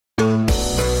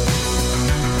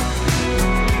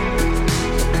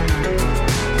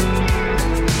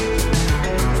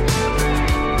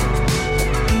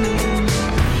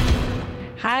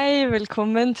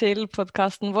velkommen til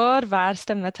podcasten vår Hver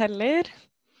stemme teller.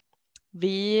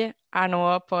 Vi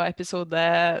nå på episode,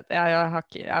 jeg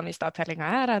har mistet tellinga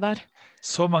her, Reidar.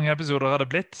 Så mange episoder har det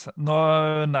blitt. Nå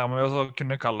nærmer vi oss å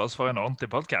kunne kalle oss for en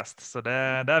ordentlig podcast, så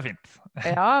det fint.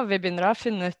 Ja, vi begynner å ha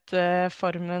funnet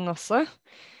formen også.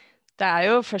 Det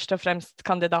jo først og fremst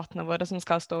kandidatene våre som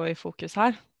skal stå i fokus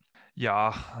her.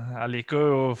 Ja, jeg liker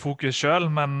jo fokus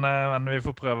selv, men vi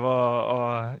får prøve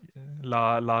å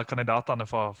la kandidatene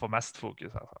få mest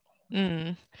fokus her.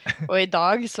 Og i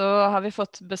dag så har vi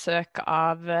fått besøk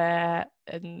av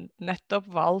en nettopp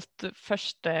valgt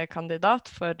første kandidat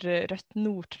for Rødt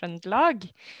Nord-Trøndelag.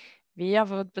 Vi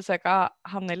har fått besøk av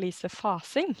Hanne-Lise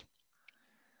Fasing.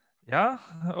 Ja,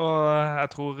 og jeg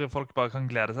tror folk bare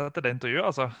kan glede seg til det intervjuet,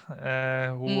 altså.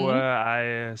 Hun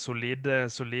en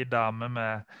solid dame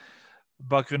med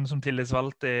bakgrunn som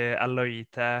tillitsvalgt i L og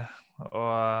IT,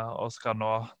 og skal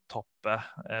nå toppe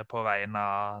på vegne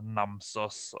av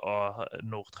Namsos og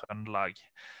Nord-Trøndelag.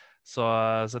 Så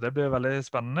det blir veldig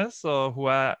spennende, så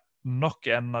hun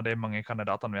nok en av de mange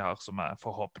kandidatene vi har som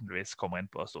forhåpentligvis kommer inn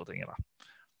på Stortinget da.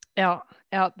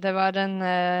 Ja, det var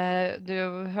du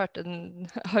hørte den,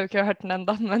 har jo ikke hørt den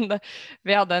enda, men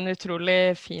vi hadde en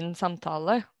utrolig fin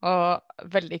samtale, og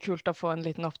veldig kult å få en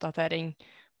liten oppdatering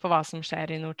på hva som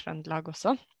skjer i Nord-Trøndelag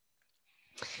også.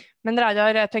 Men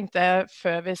Reidar, jeg tenkte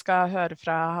før vi skal høre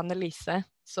fra Hanne-Lise,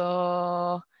 så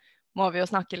må vi jo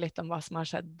snakke litt om hva som har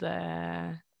skjedd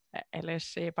ellers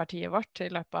i partiet vårt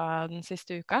i løpet av den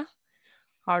siste uka.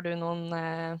 Har du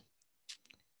noen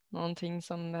ting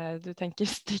som du tenker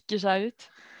stikker seg ut?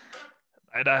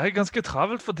 Nei, det ganske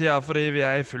travelt for tida, fordi vi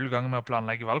i full gang med å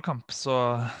planlegge valgkamp. Så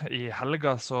i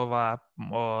helga så var jeg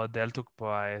og deltok på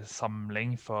en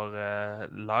samling for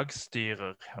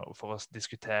lagstyrer for å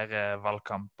diskutere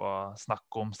valgkamp og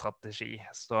snakke om strategi.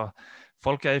 Så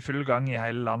folk i full gang i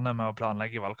hele landet med å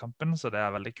planlegge valgkampen, så det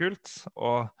veldig kult.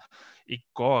 Og i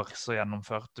går så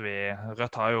gjennomførte vi,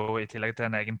 Rødt har jo i tillegg til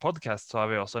en egen podcast, så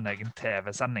har vi også en egen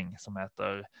TV-sending som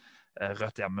heter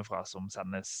Rødt hjemmefra, som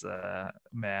sendes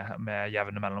med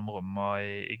jevne mellomrom. Og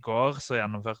i går så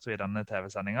gjennomførte vi denne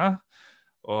TV-sendinga,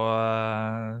 og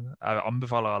jeg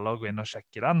anbefaler alle å gå inn og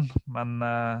sjekke den. Men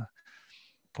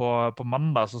på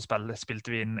mandag så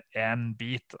spilte vi inn en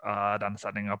bit av den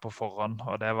sendinga på forhånd,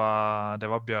 og det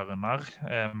var Bjørnar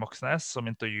Moxnes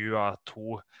som intervjuet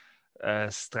to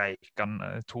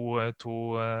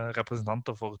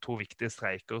representanter for to viktige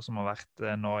streiker som har vært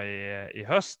nå i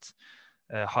høst.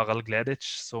 Harald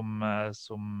Gleditsch som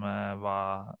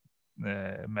var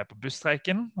med på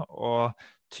busstreiken, og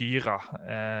Tyra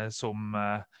som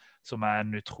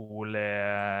en utrolig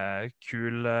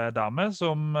kul dame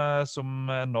som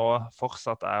nå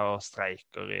fortsatt og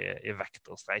streiker i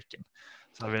vekterstreiken.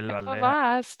 Så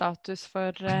Hva status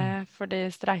for de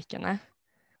streikene?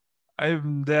 Jeg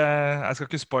skal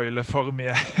ikke spoile for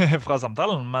mye fra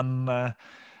samtalen,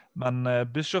 men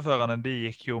bussjåførene de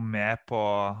gikk jo med på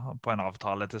en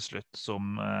avtale til slutt,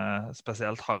 som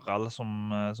spesielt Harald som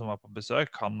var på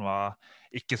besøk, han var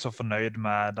ikke så fornøyd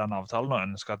med den avtalen og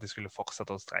ønsket at de skulle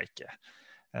fortsette å streike.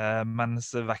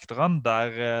 Mens vekterne,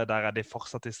 der de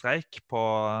fortsatt i streik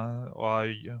og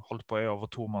har holdt på i over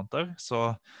 2 måneder,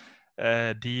 så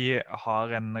de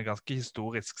har en ganske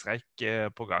historisk streik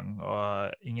på gang,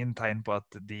 og ingen tegn på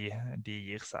at de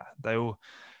gir seg. Det jo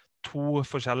 2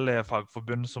 forskjellige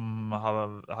fagforbund som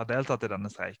har deltatt i denne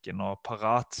streiken, og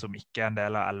Parat, som ikke en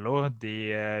del av LO,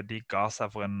 de ga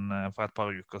seg for et par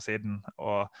uker siden,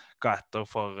 og ga etter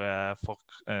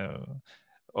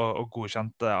og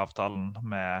godkjente avtalen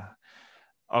med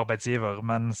arbeidsgiver,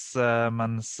 mens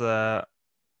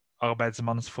Norsk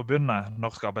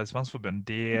Arbeidsmannsforbund,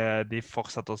 de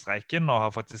fortsetter streiken og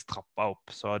har faktisk trappet opp,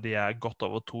 så de godt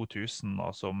over 2000 nå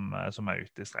som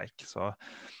ute i streik. Så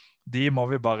de må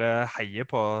vi bare heie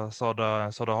på så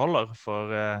det holder,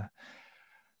 for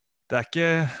det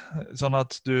ikke sånn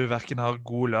at du hverken har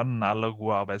god lønn eller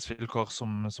gode arbeidsvilkår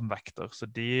som vekter, så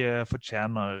de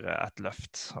fortjener et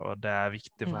løft, og det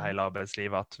viktig for hele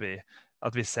arbeidslivet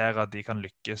at vi ser at de kan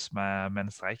lykkes med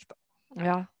en streik da.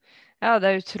 Ja,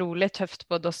 det utrolig tøft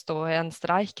både å stå i en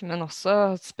streik, men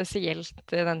også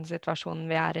spesielt i den situasjonen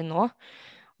vi i nå.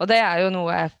 Og det jo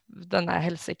noe denne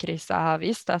helsekrisa har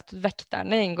vist, at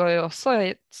vekterne inngår jo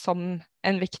også som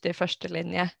en viktig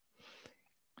førstelinje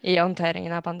i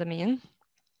håndteringen av pandemien.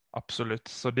 Absolutt,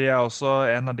 så de også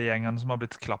en av de gjengene som har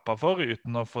blitt klappet for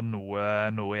uten å få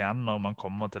noe igjen når man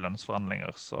kommer til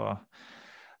lønnsforhandlinger, så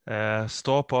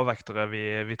stå på vektere,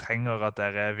 vi trenger at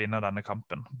dere vinner denne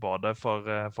kampen, både for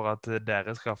at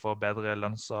dere skal få bedre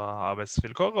lønns- og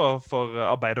arbeidsvilkår, og for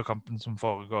arbeiderkampen som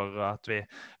foregår, at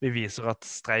vi viser at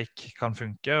streik kan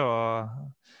funke, og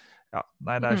Ja,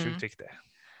 nei, det sjukt viktig.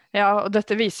 Ja, og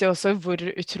dette viser jo også hvor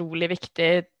utrolig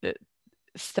viktig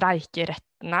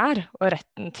streikeretten og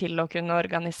retten til å kunne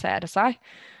organisere seg.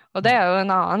 Og det jo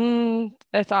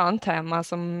et annet tema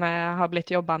som har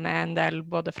blitt jobbet med en del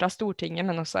både fra Stortinget,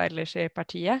 men også ellers i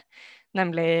partiet,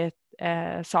 nemlig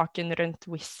saken rundt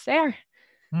Wizz Air,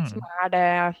 som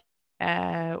det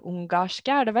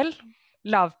ungarske, det vel?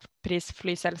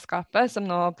 Lavprisflyselskapet som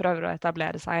nå prøver å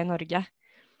etablere seg i Norge.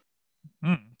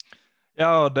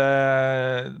 Ja, og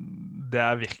det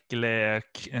virkelig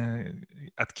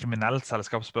et kriminelt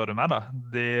selskap, spør du meg da.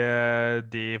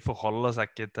 De forholder seg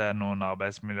ikke til noen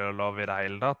arbeidsmiljølov i det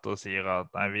hele tatt, og sier at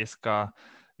nei, vi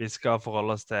skal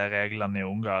forholde oss til reglene i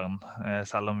Ungarn,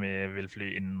 selv om vi vil fly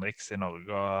innenriks i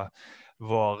Norge. Og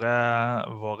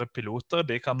våre piloter,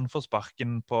 de kan få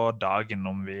sparken på dagen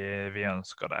om vi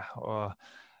ønsker det. Og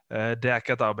det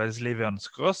ikke et arbeidsliv vi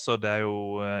ønsker oss, og det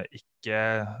jo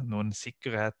ikke noen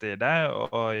sikkerhet i det,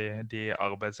 og i de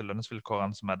arbeids- og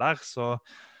lønnsvilkårene som der,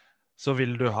 så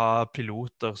vil du ha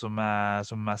piloter som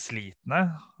slitne.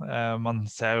 Man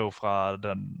ser jo fra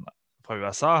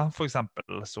USA, for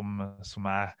eksempel, som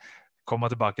kommer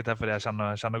tilbake til fordi jeg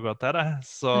kjenner godt til det,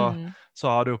 så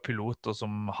har du jo piloter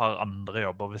som har andre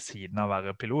jobber ved siden av å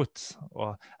være pilot. Og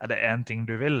det en ting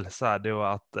du vil, så det jo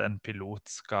at en pilot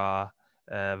skal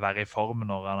være i form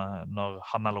når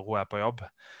han eller hun på jobb.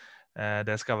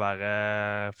 Det skal være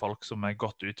folk som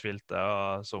godt uthvilte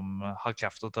og som har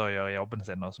krefter til å gjøre jobben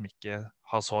sin, og som ikke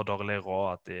har så dårlig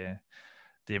råd at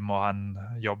de må ha en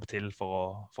jobb til for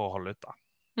å holde ut da.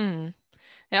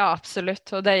 Ja, absolutt.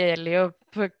 Og det gjelder jo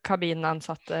på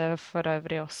kabinansatte for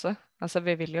øvrig også. Altså,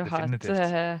 vi vil jo Definitivt.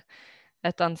 ha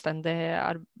et anstendig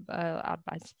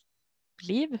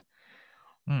arbeidsliv.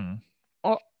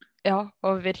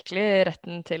 Og virkelig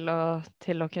retten til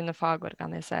å kunne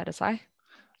fagorganisere seg.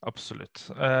 Absolutt.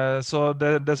 Så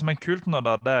det som kult nå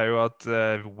da, det jo at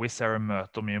Wizz Air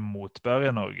møter mye motbør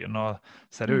i Norge. Nå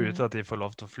ser det jo ut til at de får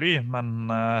lov til å fly,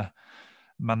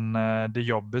 men det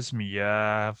jobbes mye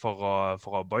for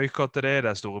å boykotte det.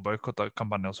 Det store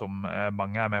boykotkampanjer som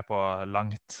mange med på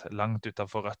langt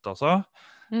utenfor Rødt også.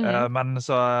 Men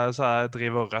så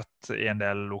driver Rødt i en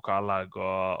del lokallag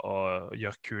og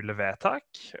gjør kule vedtak.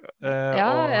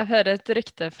 Jeg hører et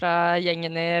rykte fra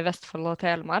gjengen i Vestfold og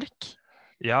Telemark.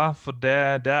 Ja, for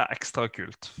det ekstra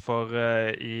kult. For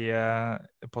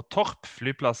på Torp,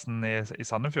 flyplassen i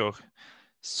Sandefjord,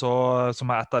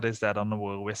 som et av de stedene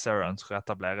hvor Wizz Air ønsker å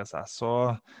etablere seg, så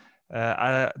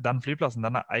den flyplassen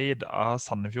den eid av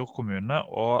Sandefjord kommune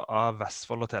og av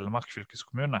Vestfold og Telemark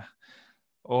fylkeskommune.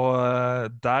 Og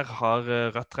der har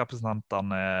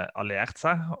Rødt-representantene alliert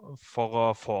seg for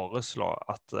å foreslå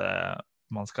at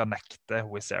man skal nekte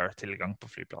Wizz Air tilgang på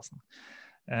flyplassen.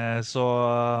 Så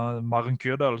Maren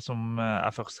Kurdal, som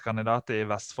første kandidat i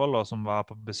Vestfold, og som var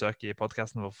på besøk i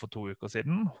podcasten vår for 2 uker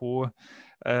siden, hun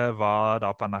var da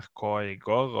på NRK i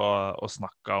går og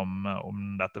snakket om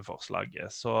dette forslaget.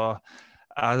 Så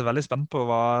jeg veldig spent på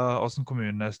hvordan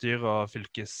kommunestyret og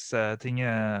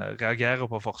fylkestinget reagerer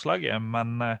på forslaget,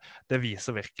 men det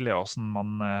viser virkelig hvordan man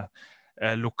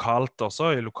lokalt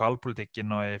også, i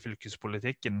lokalpolitikken og i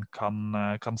fylkespolitikken,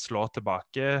 kan slå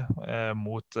tilbake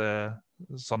mot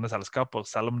sånne selskaper,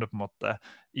 selv om det på en måte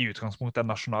i utgangspunktet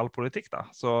nasjonal politikk da,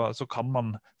 så kan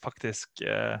man faktisk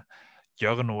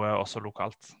gjøre noe også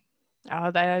lokalt. Ja,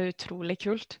 det utrolig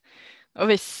kult. Og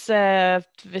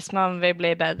hvis man vil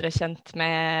bli bedre kjent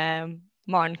med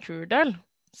Maren Kurdal,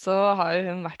 så har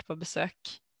jo hun vært på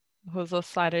besøk hos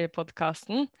oss her i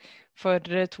podcasten for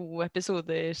 2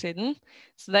 episoder siden.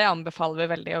 Så det anbefaler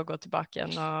vi veldig å gå tilbake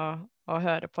igjen og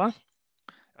høre på.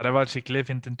 Ja, det var et skikkelig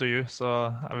fint intervju, så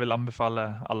jeg vil anbefale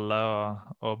alle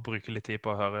å bruke litt tid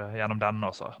på å høre gjennom den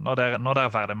også. Når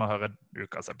dere ferdig med å høre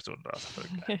ukas episode, da,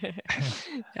 selvfølgelig.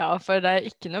 Ja, for det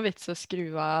ikke noe vits å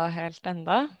skru av helt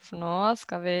enda, for nå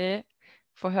skal vi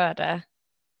få høre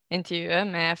intervjuet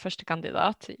med første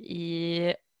kandidat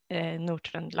i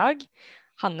Nord-Trøndelag,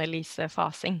 Hanne Lise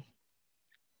Fasing.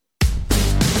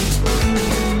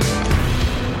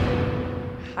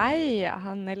 Hei,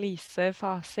 Hanne Lise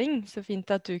Fasing. Så fint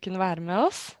at du kunne være med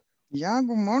oss. Ja,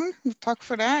 god morgen. Takk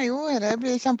for det. Jo, det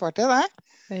blir kjempeartig, det.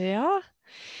 Ja.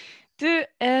 Du,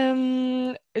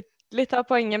 litt av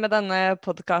poenget med denne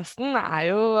podcasten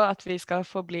jo at vi skal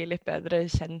få bli litt bedre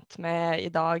kjent med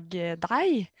i dag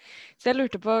deg. Så jeg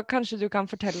lurte på, kanskje du kan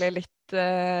fortelle litt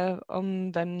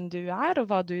om hvem du og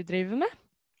hva du driver med?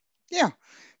 Ja,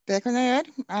 det kan jeg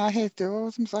gjøre. Jeg heter jo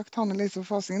som sagt Hanne Lise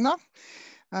Fasing da.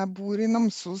 Jeg bor i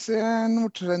Namsos i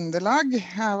Nord-Trøndelag.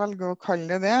 Jeg velger å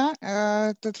kalle det det.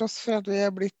 Til tross for at vi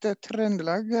blitt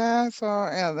Trøndelag, så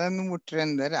det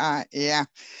Nord-Trønder jeg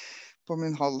på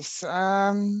min hals.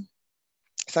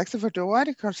 46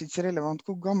 år, kanskje ikke så relevant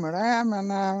hvor gammel jeg er, men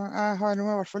jeg har i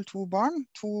hvert fall 2 barn,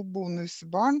 2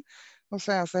 bonusbarn, og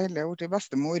så er jeg så heldig å bli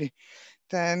bestemor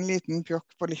til en liten pjokk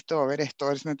på litt over 1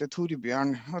 år som heter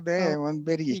Torbjørn, og det er jo en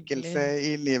berikelse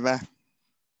i livet.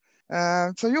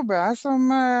 Så jobber jeg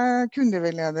som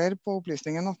kundeveileder på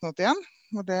Opplysningen 1881,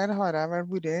 og der har jeg vel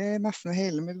vært nesten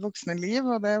hele mitt voksne liv,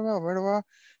 og det var vel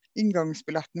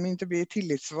inngangsbilletten min til å bli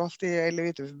tillitsvalgt i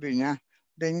EL-IT-forbundet.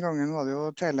 Den gangen var det jo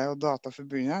Tele- og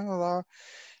Dataforbundet, og da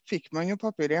fikk man jo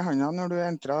papir i hånda når du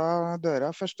entret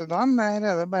døra første dagen. Der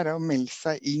er det bare å melde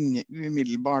seg inn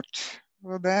umiddelbart.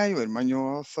 Og det gjorde man jo,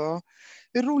 og så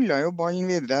rullet jo ballen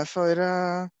videre for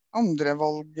andre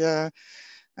valg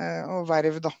og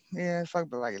verv da, i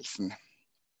fagbevegelsen.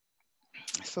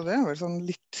 Så det er vel sånn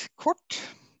litt kort.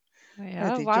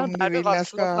 Ja, hva er det du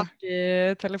vant til å snakke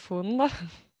i telefonen da?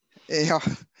 Ja,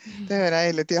 det hører jeg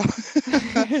hele tiden.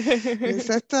 Vi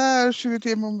sitter 7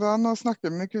 timer om dagen og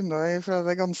snakker med kunder fra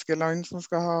det ganske land som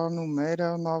skal ha nummer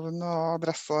og navn og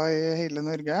adresser i hele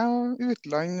Norge, og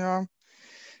utland og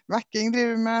vekking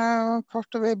driver med, og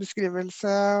kart- og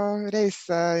veibeskrivelse og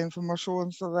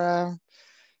reiseinformasjon, så det er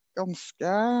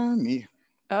ganske mye.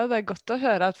 Ja, det er godt å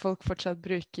høre at folk fortsatt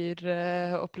bruker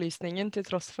opplysningen til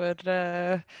tross for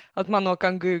at man nå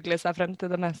kan google seg frem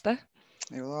til det meste.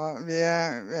 Jo da, vi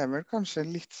er vel kanskje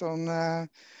litt sånn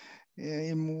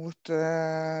imot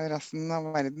resten av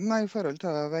verden da, i forhold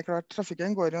til det. Det er klart,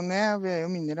 trafikken går jo ned, vi er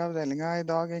jo mindre avdelinger i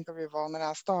dag enn hva vi var når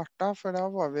jeg startet, for da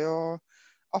var vi jo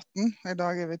 18, i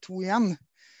dag er vi 2 igjen.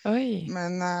 Oi.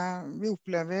 Men vi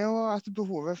opplever jo at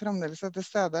behovet fremdeles er til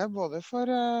stede, både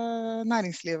for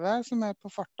næringslivet som er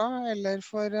på farta, eller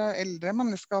for eldre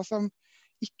mennesker som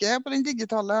ikke er på den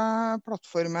digitale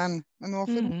plattformen, men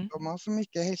også for ungdommer som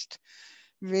ikke helt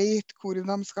vet hvor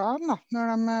de skal da, når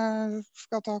de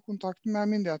skal ta kontakt med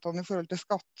myndighetene i forhold til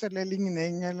skatt eller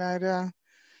ligning, eller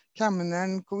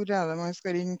kemneren, hvor er det man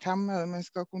skal ringe, hvem er det man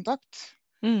skal kontakte.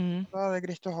 Da er det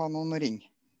greit å ha noen å ringe.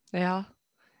 Ja,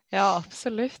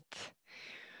 absolutt.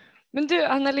 Men du,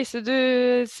 Annelise,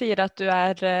 du sier at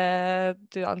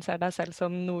du anser deg selv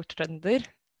som nordtrønder.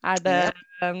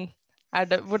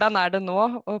 Hvordan er det nå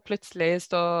å plutselig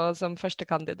stå som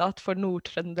førstekandidat for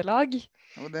Nord-Trøndelag?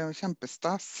 Og det er jo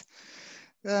kjempestas.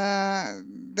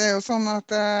 Det er jo sånn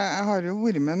at jeg har jo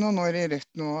vært med noen år i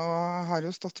Rødt nå, og har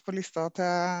jo stått på lista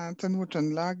til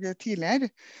Nord-Trøndelag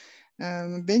tidligere.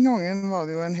 Den gangen var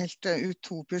det jo en helt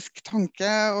utopisk tanke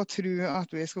å tro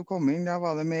at vi skulle komme inn. Da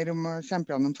var det mer om å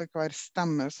kjempe gjennom for hver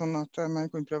stemme, sånn at man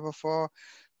kunne prøve å få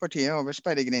partiet over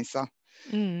sperregrensa.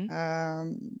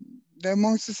 Det er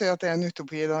mange som sier at det er en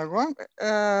utopi i dag også,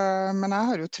 men jeg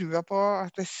har jo trua på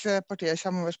at hvis partiet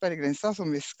kommer over sperregrensa, som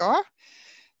vi skal,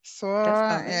 så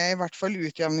er i hvert fall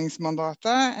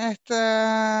utjevningsmandatet et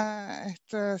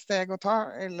steg å ta.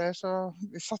 Eller så,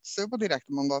 vi satser jo på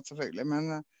direktemandat selvfølgelig,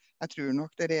 men jeg tror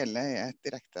nok det reelle er et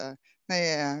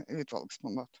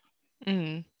utvalgsmandat.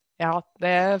 Ja,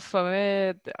 det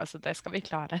skal vi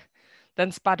klare. Den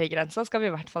sperregrensa skal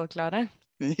vi i hvert fall klare.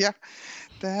 Ja,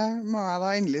 det må jeg da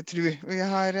endelig tro. Vi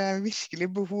har virkelig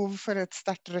behov for et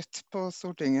sterkt Rødt på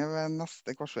Stortinget ved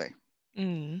neste korsvei.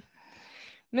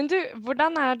 Men du,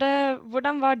 hvordan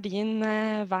var din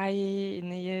vei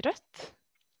inn i Rødt?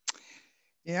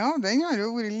 Ja, den har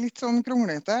jo vært litt sånn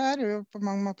kronglete. Jeg har jo på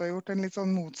mange måter gjort en litt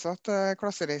sånn motsatt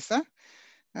klassereise.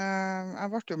 Jeg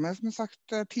ble jo med, som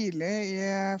sagt, tidlig i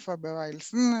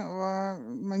fagbevegelsen, og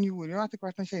man gjorde jo etter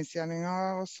hvert noen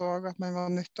kjensgjerninger og så at man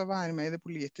var nødt til å være med i det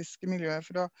politiske miljøet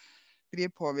for å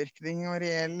drive påvirkning og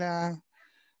reell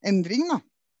endring da.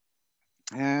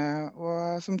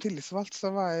 Og som tillitsvalgt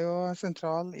så var jeg jo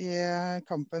sentral i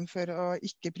kampen for å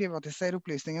ikke privatisere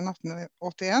Opplysningen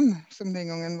 1881, som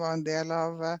den gangen var en del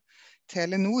av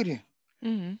Telenor.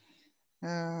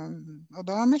 Og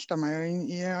da meldte jeg meg jo inn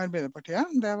i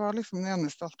Arbeiderpartiet. Det var liksom det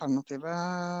eneste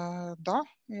alternativet da,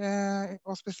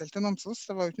 og spesielt i Namsos.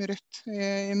 Det var jo ikke noe Rødt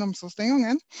i Namsos den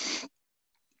gangen.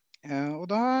 Og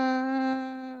da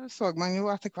så man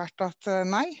jo etter hvert at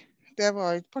nei, det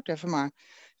var ikke partiet for meg.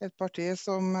 Et parti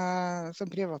som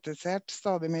privatiserte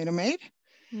stadig mer og mer.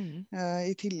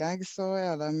 I tillegg så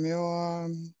er de jo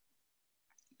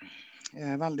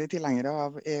veldig tilhengere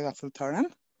av EØS-avtalen.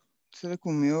 Så det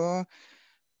kom jo,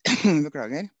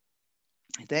 beklager,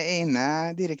 det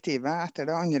ene direktivet etter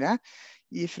det andre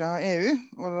fra EU.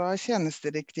 Og da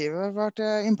tjenestedirektivet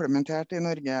ble implementert i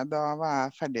Norge, da var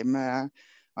jeg ferdig med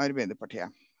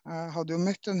Arbeiderpartiet. Jeg hadde jo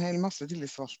møtt en hel masse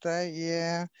tillitsvalgte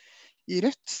i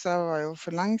Rødt, så jeg var jo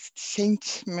for lengst kjent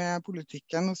med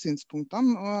politikken og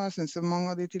synspunktene, og jeg synes jo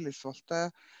mange av de tillitsvalgte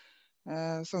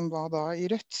som var da i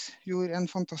Rødt gjorde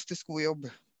en fantastisk god jobb.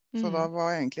 Så da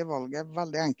var egentlig valget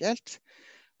veldig enkelt.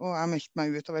 Og jeg meldte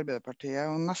meg ut av Arbeiderpartiet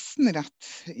og nesten rett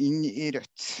inn i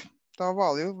Rødt. Da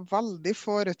var det jo veldig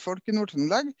få Rødt-folk i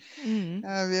Nord-Trøndelag.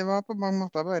 Vi var på mange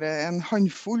måter bare en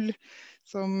håndfull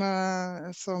som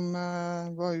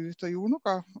var ute og gjorde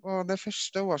noe. Og det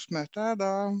første årsmøtet,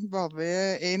 da var vi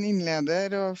en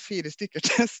innleder og 4 stykker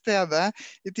til stede,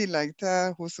 i tillegg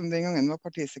til hun som den gangen var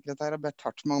partisekretær, Bert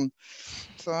Hartmann.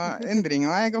 Så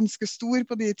endringen er ganske stor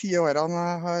på de 10 årene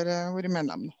jeg har vært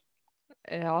medlem.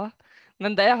 Ja,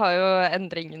 men det har jo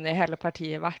endringene i hele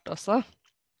partiet vært også.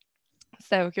 Så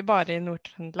det er jo ikke bare i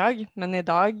Nord-Trøndelag, men i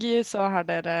dag så er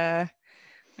dere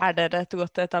et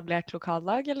godt etablert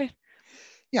lokallag, eller?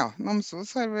 Ja,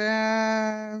 Namsos har vi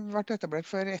vært etablert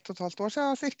for 1,5 år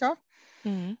siden, cirka.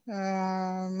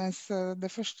 Mens det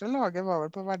første laget var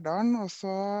vel på Verdalen, og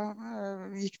så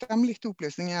gikk de litt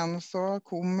oppløsning igjen. Og så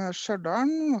kom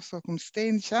Stjørdalen, og så kom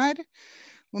Steinkjer.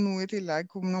 Og nå i tillegg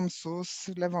kom Namsos,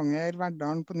 Levanger,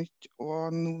 Verdalen på nytt,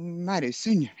 og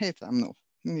Nærøysund heter de nå,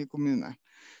 ny kommune.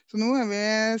 Så nå er vi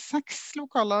 6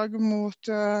 lokallag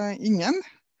mot ingen,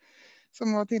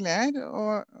 som var tidligere,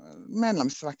 og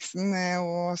medlemsveksten er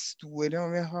jo stor,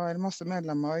 og vi har masse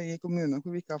medlemmer i kommuner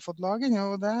hvor vi ikke har fått lag ennå,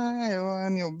 og det er jo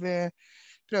en jobb vi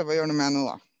prøver å gjøre noe med nå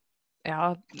da.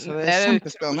 Ja, så det er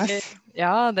kjempespennende.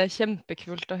 Ja, det er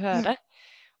kjempekult å høre.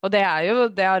 Og det er jo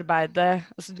det arbeidet,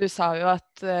 altså du sa jo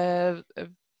at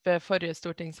ved forrige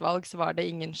stortingsvalg så var det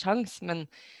ingen sjans, men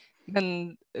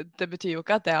det betyr jo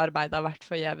ikke at det arbeidet har vært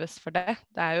forgjeves for det.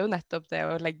 Det er jo nettopp det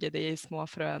å legge de små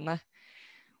frøene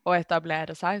og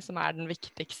etablere seg, som er den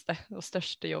viktigste og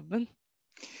største jobben.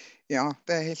 Ja,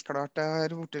 det er helt klart. Det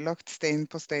har vært lagt stein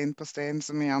på stein på stein,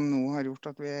 som igjen nå har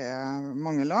gjort at vi er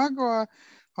mange lag og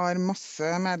har masse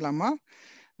medlemmer.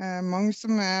 Mange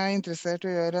som er interessert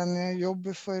i å gjøre en jobb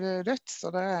for Rødt,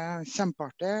 så det er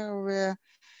kjempeartig. Og vi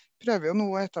prøver jo nå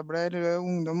å etablere Rød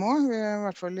Ungdom også. Vi er i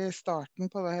hvert fall i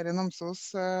starten på det her i Namsos,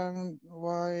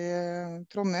 og i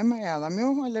Trondheim er de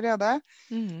jo allerede.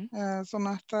 Sånn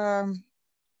at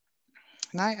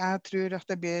nei, jeg tror at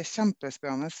det blir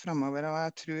kjempespennende fremover, og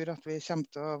jeg tror at vi kommer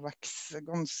til å vokse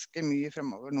ganske mye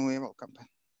fremover nå i valgkampen.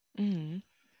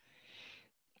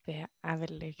 Det er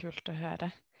veldig kult å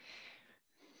høre.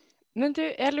 Men du,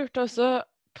 jeg lurte også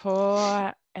på,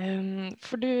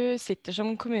 for du sitter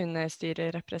som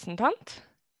kommunestyrerepresentant?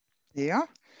 Ja,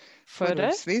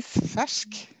 forholdsvis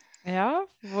fersk. Ja,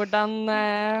 hvordan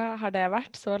har det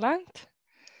vært så langt?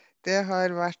 Det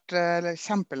har vært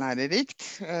kjempelærerikt,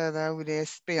 det har vært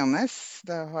spennende,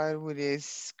 det har vært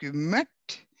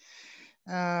skummelt,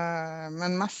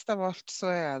 men mest av alt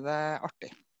så er det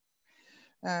artig.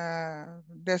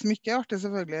 Det som ikke er artig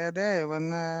selvfølgelig, det er jo en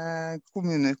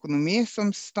kommuneøkonomi som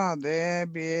stadig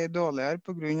blir dårligere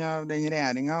på grunn av den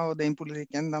regjeringen og den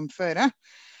politikken de fører,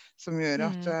 som gjør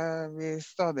at vi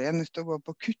stadig er nødt til å gå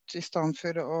på kutt i stedet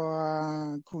for å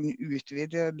kunne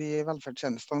utvide de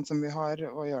velferdstjenestene som vi har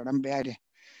og gjøre dem bedre.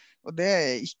 Og det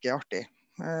er ikke artig.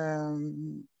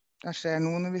 Jeg ser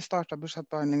nå når vi starter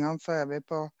budsjettbehandlingene, så er vi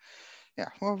på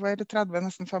over 30,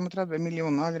 nesten 35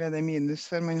 millioner allerede i minus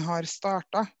før man har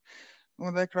startet.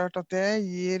 Og det er klart at det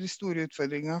gir store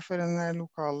utfordringer for en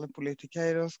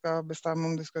lokalpolitiker å skal bestemme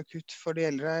om det skal kutte for de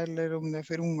eldre, eller om det er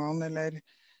for ungene, eller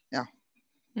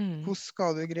hvordan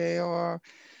skal du greie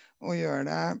å gjøre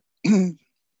det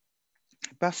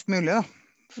best mulig da,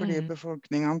 for de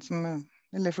befolkningene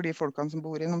eller for de folkene som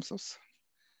bor i Namsos.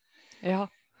 Ja,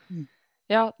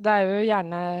 det er jo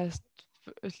gjerne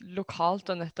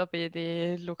lokalt og nettopp i de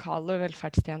lokale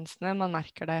velferdstjenestene man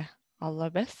merker det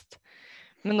aller best.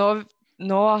 Men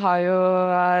nå har jo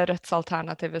Rødts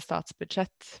alternative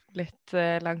statsbudsjett blitt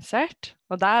lansert,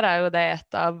 og der er jo det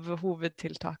et av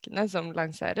hovedtiltakene som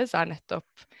lanseres, er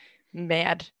nettopp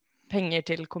mer penger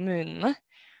til kommunene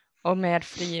og mer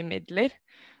frie midler.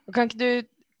 Og kan ikke du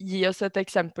gi oss et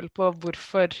eksempel på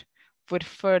hvorfor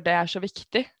det er så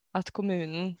viktig at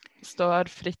kommunen står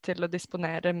fritt til å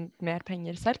disponere mer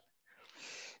penger selv?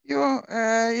 Jo,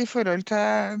 i forhold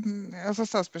til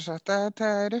statsbudsjettet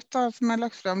til Rødt da, som er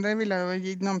lagt frem, det ville jo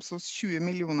gitt Namsos 20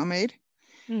 millioner mer,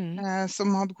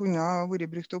 som hadde kunnet vært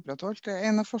brukt og opprettholdt.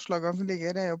 En av forslagene som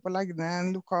ligger er jo på å legge ned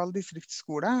en lokal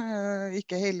distriktsskole,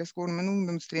 ikke hele skolen, men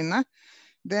ungdomstrinnet.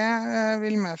 Det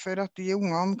vil medføre at de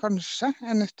ungene kanskje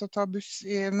er nødt til å ta buss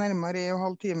i nærmere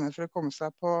 1,5 time for å komme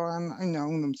seg på en annen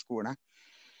ungdomsskole.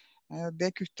 Det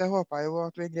kuttet håper jeg jo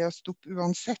at vi greier å stoppe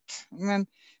uansett, men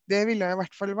det ville i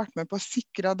hvert fall vært med på å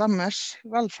sikre deres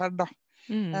velferd da.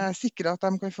 Sikre at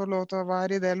de kan få lov til å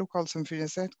være i det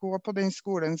lokalsamfunnet sitt, gå på den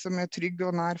skolen som er trygg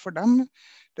og nær for dem.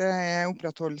 Det er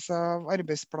opprettholdelse av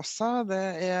arbeidsplasser, det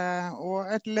er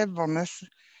også et levende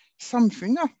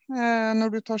samfunn. Da. Når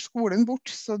du tar skolen bort,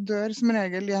 så dør som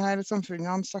regel de her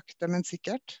samfunnene sakte, men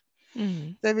sikkert.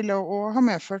 Det ville også ha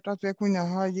medført at vi kunne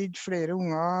ha gitt flere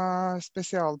unger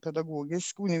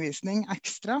spesialpedagogisk undervisning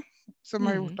ekstra, som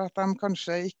har gjort at de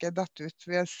kanskje ikke detter ut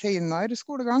ved senere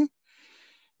skolegang.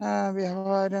 Vi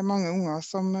har mange unger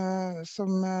som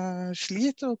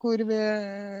sliter, og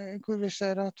hvor vi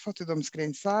ser at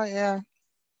fattigdomsgrensa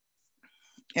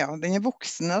den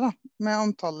voksende da, med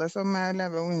antallet som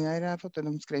lever under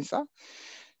fattigdomsgrensa.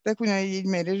 Det kunne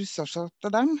gitt mer ressurser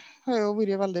til dem, har jo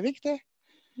vært veldig viktig.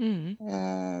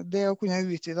 Det å kunne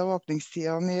utvide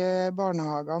åpningstidene i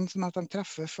barnehagene, sånn at de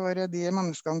treffer for de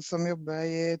menneskene som jobber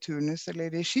i turnus eller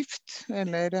i skift,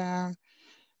 eller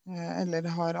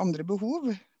har andre behov.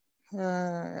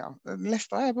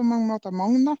 Lista på mange måter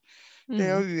mange da. Det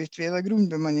å utvide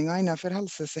grunnbemanningen innenfor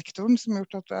helsesektoren, som har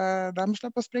gjort at de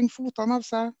slipper å sprenge fotene av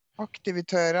seg.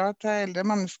 Aktivitører til eldre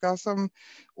mennesker som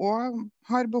også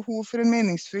har behov for en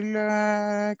meningsfull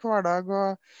hverdag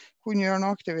og kunne gjøre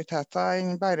noen aktiviteter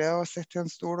enn bare å sitte i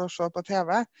en stol og se på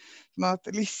TV. Sånn at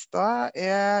lista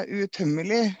er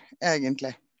utømmelig,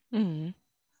 egentlig.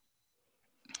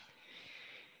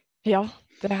 Ja,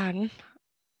 det er den.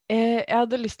 Jeg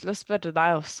hadde lyst til å spørre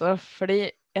deg også, fordi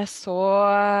jeg så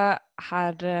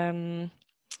her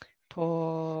på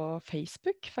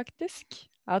Facebook faktisk,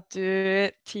 at du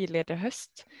tidligere i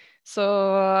høst så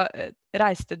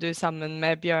reiste du sammen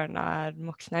med Bjørnar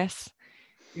Moxnes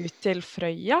ut til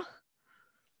Frøya.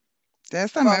 Det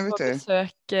stemmer, vet du. På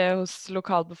besøk hos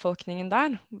lokalbefolkningen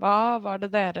der. Hva var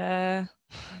det dere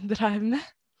drev med?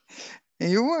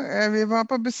 Jo, vi var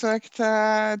på besøk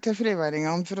til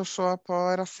friværingene for å se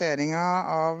på raseringen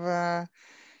av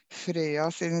Frøya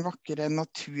sin vakre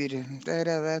natur. Der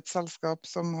er det et selskap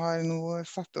som har nå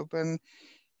satt opp en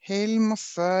hel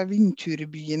masse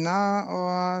vindturbiner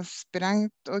og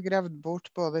sprengt og gravd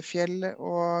bort både fjell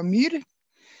og myr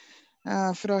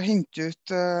for å hente ut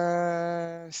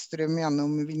strøm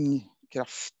gjennom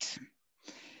vindkraft.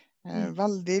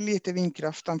 Veldig lite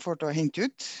vindkraft de får til å hente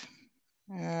ut.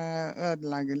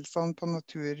 Ødeleggelsene på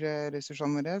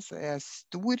naturressursene våre er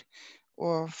stor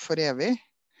og for evig.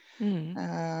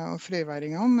 Og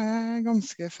frøyværingene er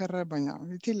ganske forbannet.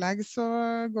 I tillegg så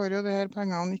går jo de her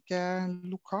pengene ikke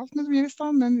lokalt nødvendigvis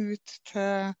da, men ut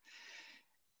til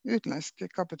utenlandske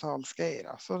kapitalske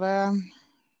eiere. Så det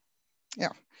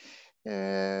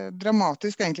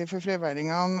dramatisk egentlig for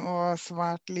frøyværingene og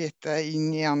svært lite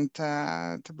inn igjen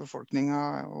til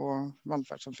befolkningen og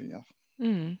velferdssamfunnet.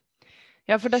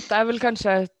 Ja, for dette er vel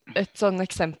kanskje et sånn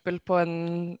eksempel på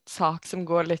en sak som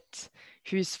går litt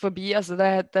hus forbi. Altså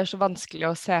det er så vanskelig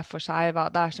å se for seg hva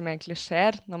det er som egentlig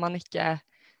skjer når man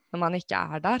ikke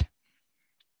er der.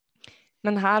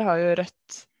 Men her har jo Rødt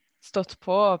stått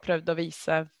på og prøvd å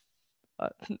vise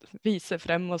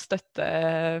frem og støtte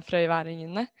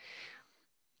frøyværingene.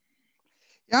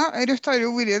 Ja, Rødt har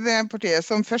jo vært det partiet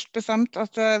som først bestemte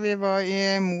at vi var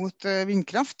imot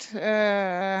vindkraft.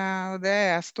 Det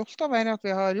er jeg stolt over at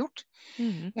vi har gjort.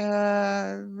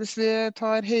 Hvis vi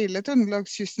tar hele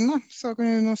Trøndelagskysten, da, så kan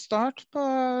vi nå starte på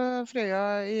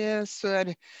Frøya i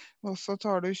sør. Og så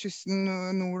tar du kysten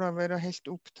nordover og helt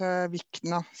opp til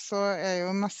Vikna. Så er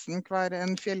jo nesten hver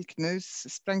en fjellknaus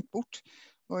sprengt bort.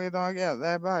 Og i dag er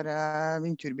det bare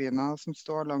vindturbiner som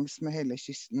står langs med hele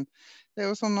kysten. Det er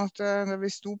jo sånn at når vi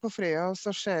sto på Frøya,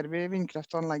 så ser vi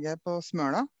vindkraftanlegget på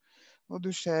Smøla. Og du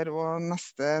ser også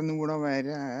neste nordover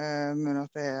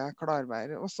når det er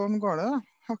klarvær. Og sånn går det da.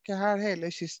 Hakke her hele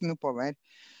kysten oppover.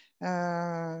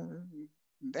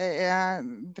 Det er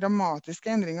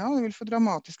dramatiske endringer. Det vil få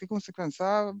dramatiske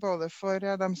konsekvenser både for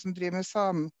dem som driver med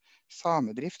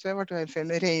samedrift, det ble helt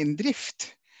feil,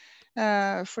 reindrift.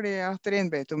 Fordi at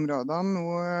reinbeiteområdene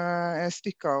nå er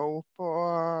stykket opp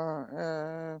og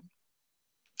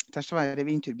det er svære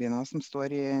vindturbiner som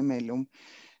står imellom.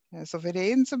 Så for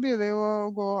rein så blir det jo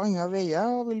å gå andre veier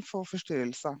og vil få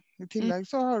forstyrrelser. I tillegg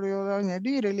så har du jo det andre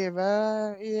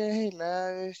dyrelivet i hele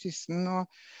kysten. Og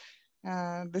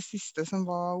det siste som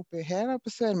var oppe her på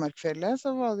Sørmarkfjellet,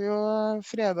 så var det jo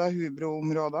freda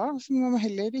hubroområder som de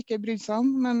heller ikke brydde seg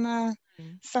om, men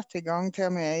sette i gang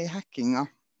til og med i hekkinga.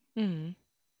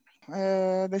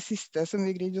 Det siste som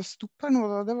vi greide å stoppe her nå,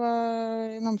 da, det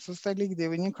var i Namsos, der ligger det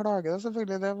jo inn i klage, da,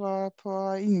 selvfølgelig, det var på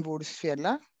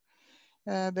Innvolsfjellet.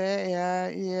 Det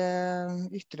er i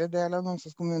ytre del av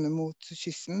Namsos kommune mot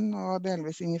kysten, og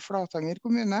delvis inn i Flatanger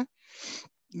kommune.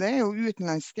 Det er jo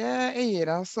utenlandske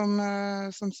eiere som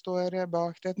står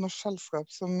bak. Det er et norsk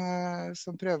selskap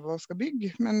som prøver å skal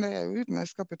bygge, men det er jo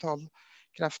utenlandsk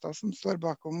kapitalkrefter som står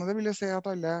bakom. Og det vil jo si at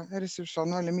alle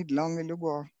ressursene og alle midlene vil jo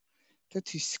gå til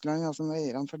Tyskland, altså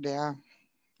eierne for det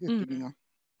utbyggingen.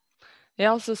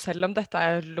 Ja, så selv om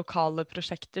dette lokale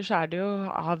prosjekter, så det jo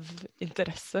av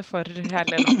interesse for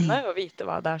hele landet å vite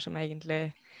hva det som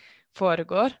egentlig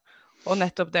foregår. Og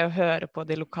nettopp det å høre på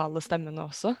de lokale stemmene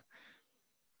også.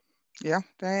 Ja,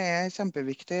 det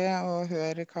kjempeviktig å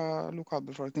høre hva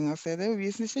lokalbefolkningen sier. Det jo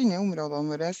vi som kjenner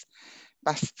områdene våre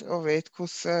best og vet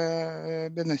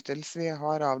hvordan benyttelse vi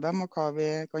har av dem, og hva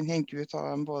vi kan hente ut av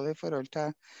dem, både i forhold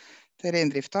til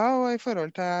reindrifta og i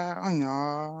forhold til andre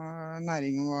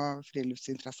næring og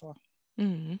friluftsinteresser.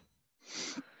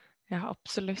 Ja,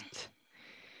 absolutt.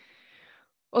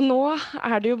 Og nå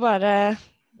det jo bare,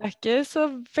 det ikke så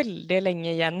veldig lenge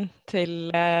igjen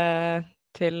til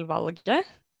valget.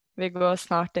 Vi går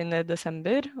snart inn i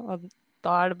desember, og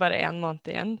da det bare 1 måned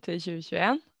igjen til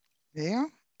 2021. Ja,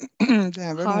 det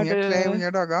vel under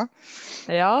 300 dager.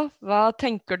 Ja, hva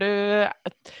tenker du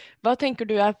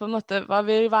på en måte, hva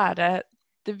vil være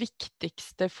det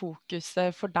viktigste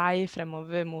fokuset for deg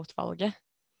fremover mot valget?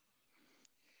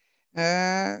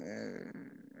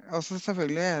 Altså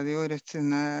selvfølgelig det jo Rødt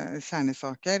sine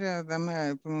kjernesaker. De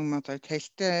jo på mange måter ikke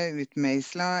helt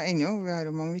utmeislet ennå. Vi har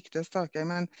jo mange viktige saker,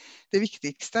 men det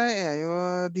viktigste jo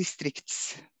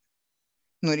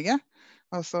Distrikts-Norge.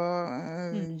 Altså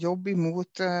jobb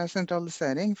imot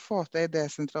sentralisering, få til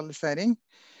desentralisering.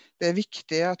 Det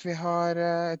viktig at vi har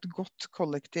et godt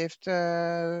kollektivt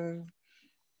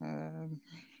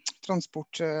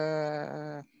transport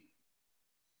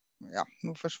ja,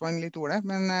 nå forsvant litt ordet,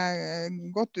 men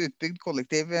godt utbygd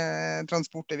kollektiv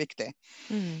transport viktig.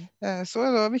 Så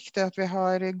det viktig at vi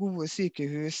har gode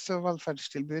sykehus og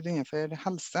velferdstilbud innenfor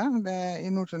helse.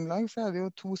 I Nord-Trøndelag så det jo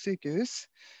 2 sykehus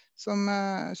som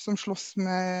slåss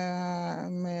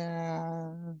med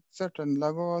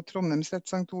Sør-Trøndelag og Trondheim sitt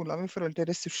St. Olav i forhold til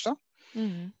ressurser.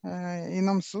 I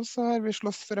Namsos så har vi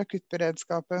slåss for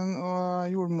akuttberedskapen og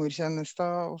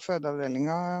jordmortjenester og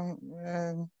fødeavdelinger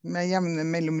med jevne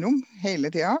mellomrom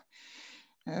hele tida.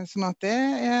 Sånn at det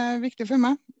viktig for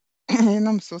meg. I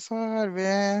Namsos så har vi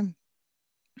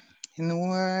nå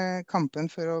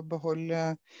kampen for å beholde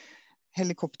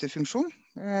helikopterfunksjon.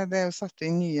 Det jo satt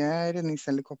inn nye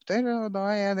redningshelikopter, og da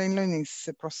den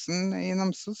landingsplassen i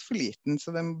Namsos for liten, så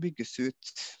det må bygges ut.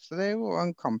 Så det jo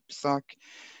en kampsak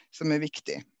som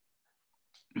viktig.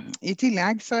 I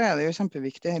tillegg så det jo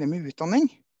kjempeviktig dette med utdanning.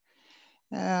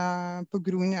 På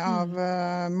grunn av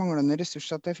manglende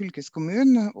ressurser til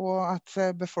fylkeskommunen, og at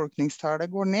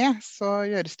befolkningstallet går ned, så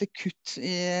gjøres det kutt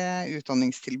i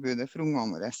utdanningstilbudet for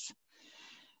ungene våre.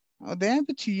 Og det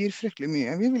betyr fryktelig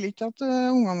mye. Vi vil ikke at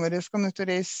ungene våre skal nødt til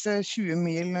å reise 20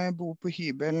 mil, bo på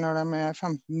hybel når de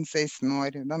 15-16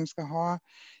 år. De skal ha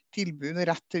tilbud og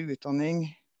rett til utdanning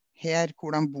her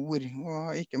hvor de bor,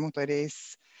 og ikke måtte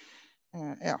reise,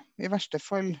 ja, i verste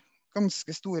fall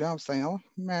ganske store avstander. Og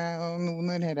nå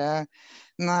når dette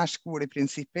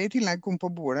nærskoleprinsippet i tillegg kom på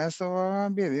bordet, så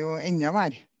blir det jo enda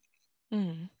verre.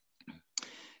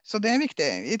 Så det viktig.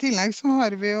 I tillegg så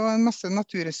har vi jo en masse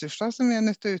naturressurser som vi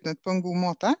nødt til å utnytte på en god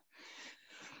måte.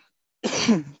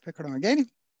 Beklager.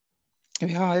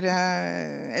 Vi har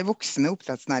en voksende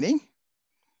oppdrettsnæring.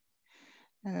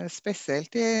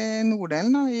 Spesielt i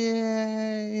norddelen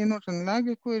i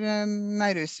Nord-Trøndelag, hvor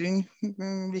Nærøysund,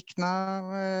 Vikna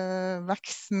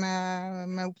vokser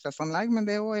med oppdrettsanlegg, men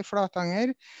det også i Flatanger,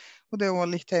 og det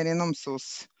også litt her i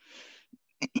Namsos.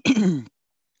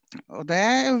 Og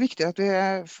det jo viktig at vi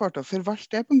får til å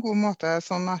forvalte det på en god måte,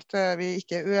 sånn at vi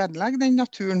ikke ødelegger den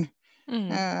naturen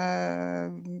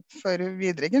for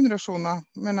videre generasjoner,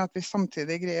 men at vi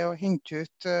samtidig greier å hente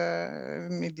ut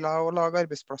midler og lage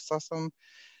arbeidsplasser som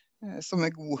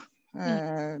gode.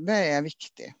 Det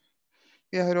viktig.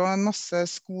 Vi har også en masse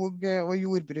skog- og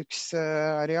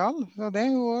jordbruksareal, og det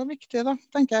jo viktig da,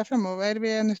 tenker jeg fremover.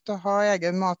 Vi nødt til å ha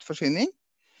egen matforsyning.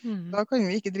 Da kan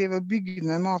vi ikke drive og bygge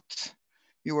ned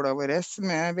matjorda vår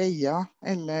med veier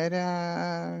eller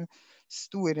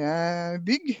store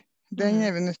bygg. Den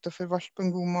vi nødt til å forvalte på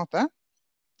en god måte.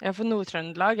 Ja, for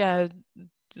Nord-Trøndelag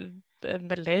en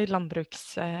veldig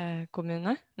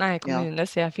landbrukskommune. Nei, kommune,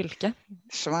 sier jeg fylke.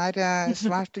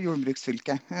 Svært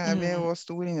jordbruksfylke. Vi også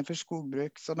stor innenfor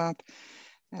skogbruk, så at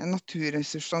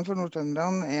naturressursene for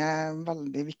Nord-Trønderne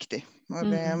veldig viktig.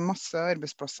 Og det masse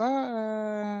arbeidsplasser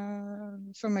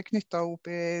som knyttet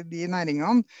opp i de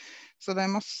næringene. Så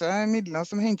det masse midler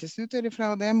som hentes ut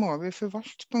derifra, og det må vi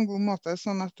forvalte på en god måte,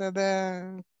 sånn at det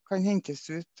kan hentes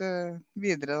ut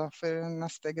videre da, for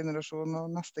neste generasjon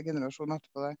og neste generasjon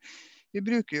etterpå det. Vi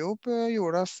bruker jo opp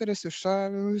jordas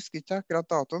ressurser, vi husker ikke akkurat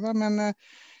datoen, men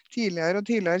tidligere og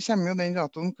tidligere kommer jo den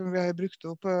datoen hvor vi har brukt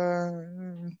opp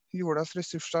jordas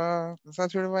ressurser, så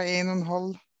jeg tror det var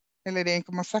 1,5 eller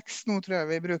 1,6, nå tror jeg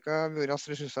vi bruker jordas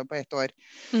ressurser på 1 år.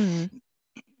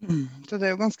 Så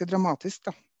det jo ganske dramatisk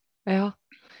da. Ja.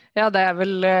 Ja, det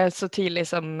vel så tidlig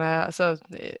som altså,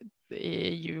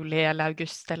 i juli eller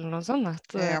august eller noe sånt,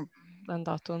 at Ja. den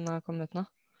datoen har kommet nå.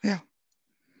 Ja.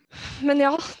 Men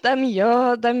ja, det er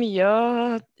mye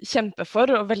å kjempe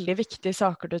for, og veldig viktige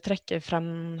saker du trekker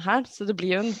frem her. Så det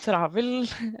blir jo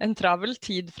en travel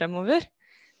tid fremover.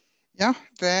 Ja,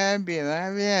 det blir det.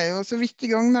 Vi jo så vidt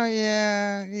i gang da,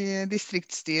 i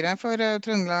distriktsstyret for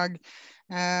Trøndelag,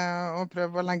 og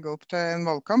prøve å legge opp til en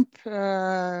valgkamp.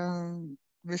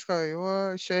 Vi skal jo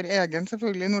kjøre egen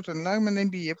selvfølgelig i Nord-Trøndelag, men den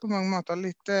blir på mange måter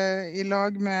litt i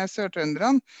lag med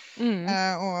Sør-Trønderne.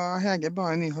 Og Hege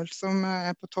Bae Nyholt som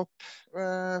på topp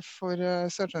for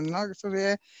Sør-Trøndelag. Så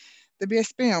det blir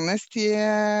spennende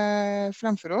tid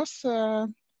fremfor oss.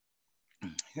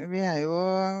 Vi jo,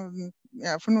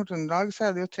 ja, for Nord-Trøndelag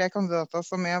så det jo 3 kandidater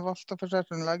som valgt, og for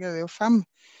Sør-Trøndelag det jo 5.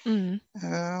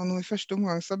 Og nå i første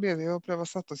omgang så blir det jo å prøve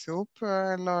å sette oss opp,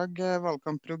 lage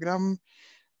valgkampprogram,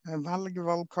 velge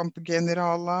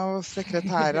valgkampgeneraler og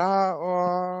sekretærer,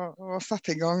 og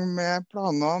sette i gang med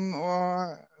planene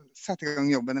og sette i gang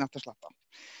jobben rett og slett.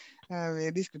 Vi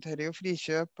diskuterer jo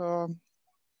frikjøp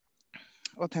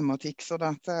og tematikk, så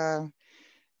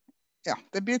ja,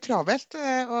 det blir travelt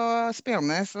og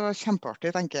spennende og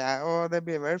kjempeartig, tenker jeg. Og det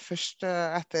blir vel først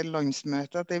etter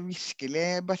landsmøtet at det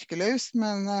virkelig barker løs,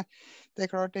 men det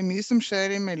klart det mye som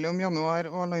skjer mellom januar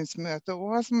og landsmøtet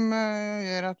også, som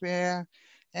gjør at vi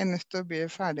nødt til å bli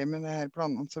ferdig med det her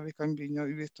planene, så vi kan begynne å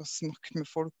ut og snakke med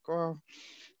folk og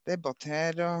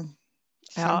debattere og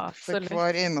kjempe for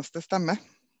hver eneste stemme.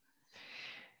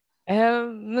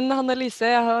 Men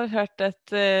Hanne-Lise, jeg har hørt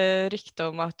et rykte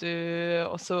om at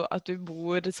du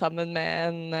bor sammen med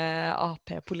en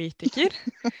AP-politiker.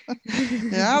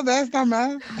 Ja, det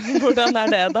stemmer. Hvordan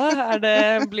det da?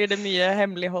 Blir det mye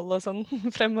hemmelighold og sånn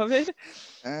fremover?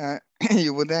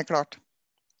 Jo, det klart.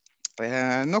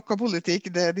 Noe politikk,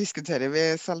 det diskuterer vi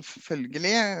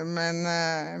selvfølgelig,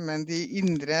 men de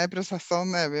indre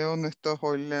prosessene vi jo nødt til å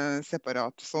holde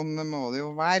separat. Sånn må det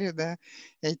jo være. Det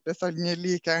ikke bestandig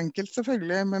like enkelt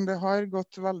selvfølgelig, men det har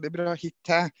gått veldig bra hit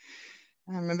til.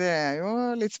 Men det jo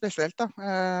litt spesielt da.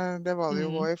 Det var det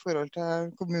jo også i forhold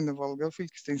til kommunevalget og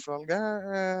fylkestingsvalget,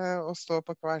 å stå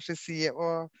på hver sin side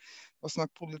og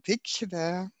snakke politikk.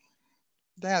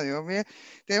 Det jo.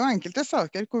 Det jo enkelte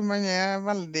saker hvor man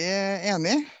veldig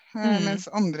enig, mens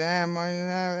andre man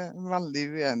veldig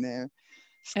uenig.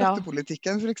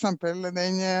 Skattepolitikken for eksempel,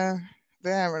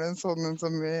 det vel en sånn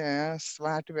som vi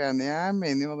svært uenige. Jeg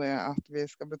mener jo det at vi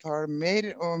skal betale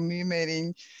mer og mye mer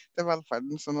inn til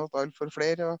velferden, sånn at alle får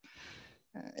flere, og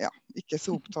ja, ikke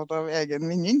så opptatt av egen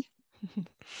vinning.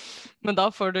 Men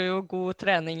da får du jo god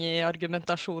trening i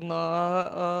argumentasjon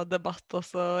og debatt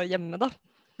også hjemme da.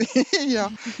 Ja,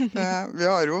 vi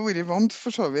har jo vært vant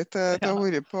for så vidt til å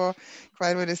være på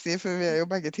hver vår side, for vi jo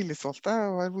begge tillitsvalgte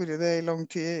og har vært det i lang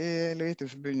tid i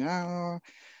LHIT-forbundet, og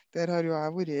der har jo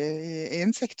jeg vært i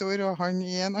en sektor og han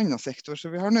i en annen sektor, så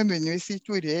vi har nødvendigvis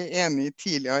ikke vært enige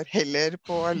tidligere heller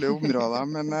på alle områder,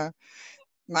 men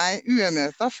nei,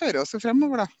 uenigheter fører oss jo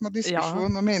fremover da, med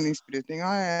diskusjon og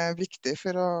meningsbrytninger viktig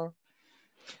for å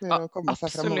komme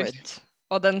seg fremover. Absolutt.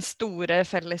 Og den store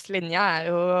felles linja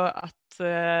jo at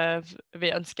vi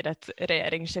ønsker et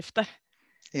regjeringsskifte.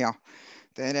 Ja,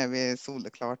 der vi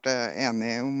soleklart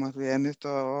enige om at vi nødt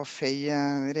til å feie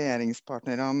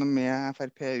regjeringspartnerne med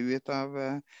FrP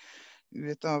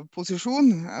ut av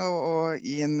posisjon og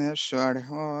inn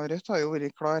selv. Og Rødt har jo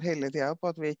vært klar hele tiden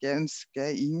på at vi ikke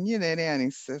ønsker inn i det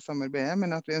regjeringssamarbeidet,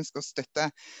 men at vi ønsker å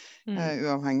støtte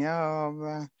uavhengig av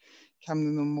hvem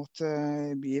det nå måtte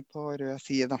bli på rød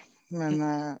side da.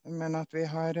 Men at vi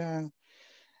har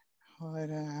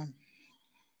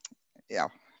ja,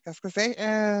 hva skal jeg si,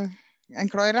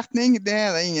 en klar retning, det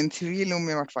det ingen tvil om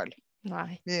i hvert fall.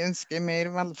 Nei. Vi ønsker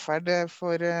mer velferd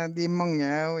for de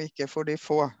mange og ikke for de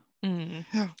få.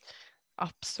 Ja.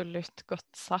 Absolutt,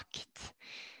 godt sagt.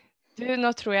 Du,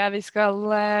 nå tror jeg vi skal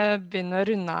begynne å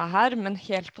runde av her, men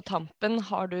helt på tampen,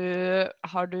 har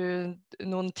du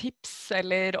noen tips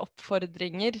eller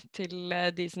oppfordringer til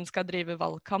de som skal drive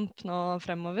valgkamp nå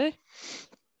fremover?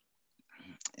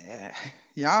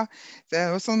 Ja, det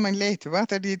jo sånn man leter jo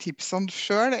etter de tipsene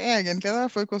selv egentlig da,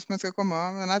 for hvordan man skal komme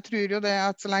av. Men jeg tror jo det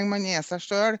at så lenge man seg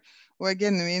selv og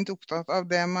genuint opptatt av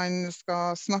det man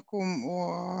skal snakke om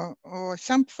og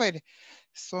kjempe for,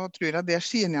 så tror jeg det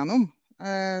skinner gjennom.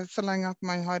 Så lenge at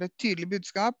man har et tydelig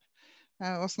budskap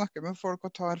og snakker med folk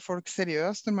og tar folk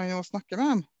seriøst når man jo snakker med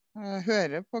dem.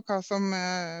 Hører på hva som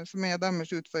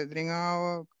deres utfordringer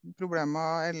og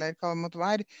problemer eller hva det måtte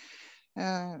være.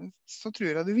 Så tror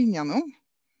jeg du vinner gjennom.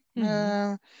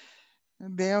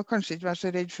 Det å kanskje ikke være så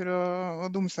redd for å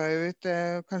dumme seg ut,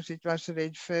 det å kanskje ikke være så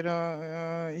redd for å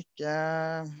ikke,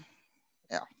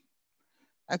 ja,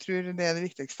 jeg tror det er det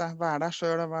viktigste. Være deg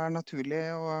selv og være naturlig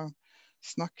og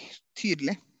snakke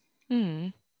tydelig.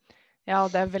 Ja,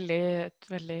 det er et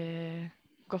veldig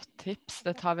godt tips.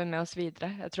 Det tar vi med oss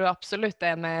videre. Jeg tror absolutt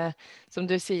det med, som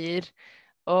du sier,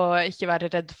 å ikke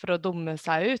være redd for å dumme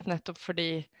seg ut, nettopp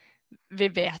fordi vi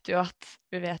vet jo at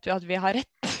vi har rett.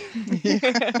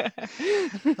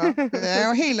 Ja, det er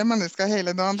jo hele mennesker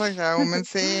hele dagen, tenker jeg. Om en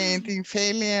sier en ting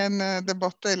feil i en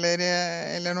debatt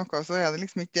eller noe, så er det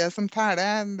liksom ikke det som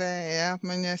teller. Det er at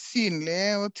man er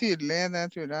synlig og tydelig. Det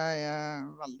tror jeg er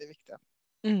veldig viktig.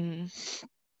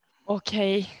 Ok,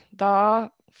 da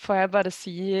får jeg bare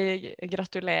si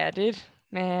gratulerer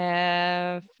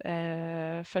med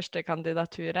første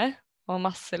kandidaturet, og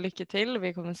masse lykke til.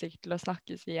 Vi kommer sikkert til å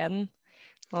snakkes igjen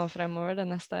nå fremover det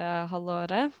neste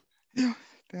halvåret. Ja,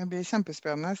 det blir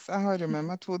kjempespennende. Jeg har jo med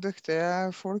meg 2 dyktige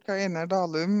folk, Einar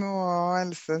Dalum og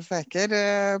Else Sæker,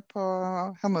 på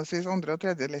henholdsvis 2. og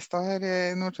 3. lista her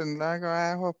i Nord-Trøndelag, og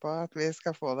jeg håper at vi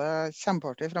skal få det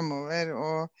kjempeartig fremover,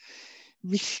 og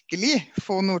virkelig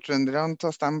få nordtrønderne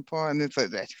til å stemme på en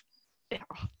utfordrer.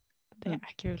 Ja, det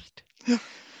er kult. Ja.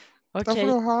 Okay. Da får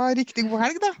du ha riktig god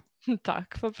helg, da.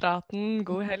 Takk for praten.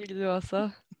 God helg du også.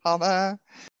 Ha det.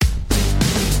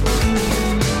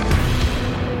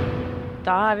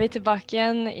 Da er vi tilbake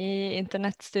igjen i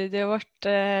internettstudioet vårt,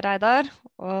 Reidar.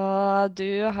 Og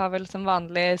du har vel som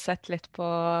vanlig sett litt på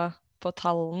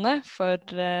tallene for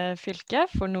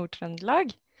fylket, for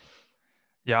Nord-Trøndelag?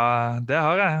 Ja, det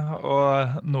har jeg.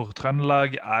 Og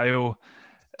Nord-Trøndelag er jo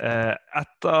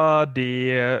et av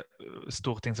de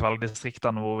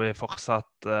stortingsvalgdistriktene hvor vi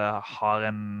fortsatt har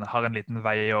en liten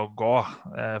vei å gå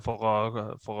for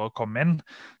å komme inn,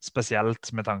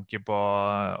 spesielt med tanke på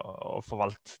å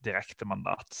forvalte direkte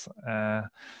mandat.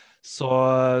 Så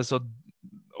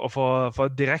å få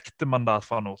direkte mandat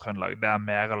fra Nord-Trøndelag, det er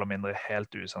mer eller mindre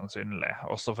helt usannsynlig,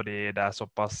 også fordi det er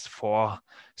såpass få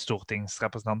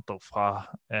stortingsrepresentanter fra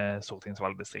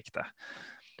stortingsvalgdistriktet.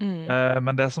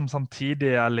 Men det som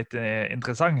samtidig er litt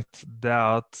interessant, det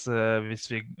er at hvis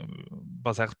vi,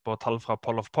 basert på tall fra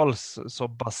Poll of Polls, så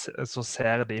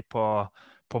ser de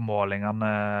på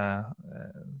målingene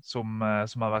som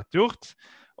har vært gjort,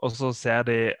 og så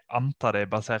antar de,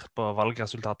 basert på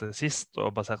valgresultatet sist,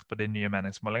 og basert på de nye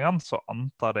meningsmålingene, så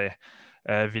antar de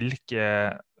hvilke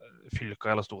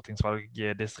fylker eller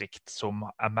stortingsvalgdistrikt som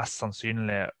er mest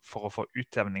sannsynlige for å få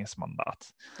utjevningsmandat.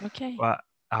 Okay. Og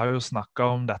jeg har jo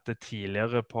snakket om dette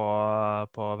tidligere på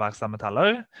Hver stemme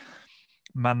teller,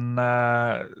 men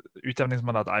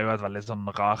utjevningsmandat er jo et veldig sånn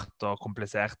rart og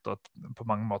komplisert og på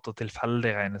mange måter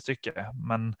tilfeldig regnestykke.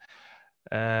 Men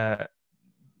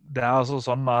det er altså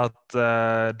sånn at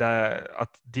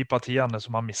de partiene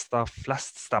som har mistet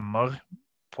flest stemmer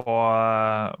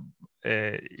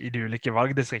i de ulike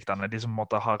valgdistriktene, de som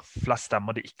har flest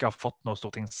stemmer de ikke har fått noen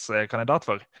stortingskandidat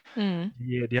for,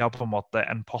 de har på en måte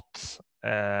en pott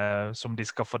som de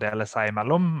skal fordele seg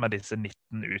imellom med disse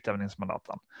 19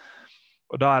 utjevningsmandatene.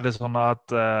 Og da er det sånn at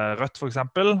Rødt for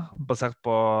eksempel, basert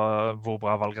på hvor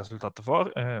bra valgresultatet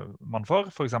man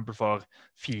får, for eksempel får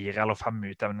 4 eller 5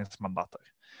 utjevningsmandater.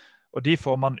 Og de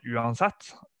får man uansett.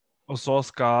 Og så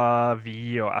skal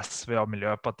vi og SV og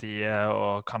Miljøpartiet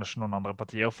og kanskje noen andre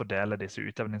partier fordele disse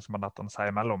utjevningsmandatene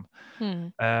seg imellom.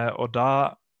 Og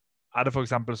da er det for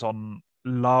eksempel sånn,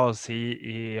 la oss si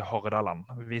i Hordaland,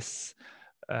 hvis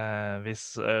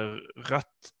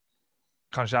Rødt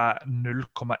kanskje er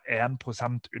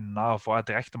 0,1% unna å få et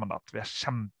direktemandat, vi er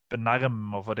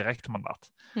kjempenærme å få direktemandat,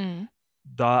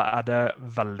 da er det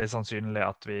veldig sannsynlig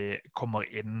at vi kommer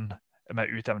inn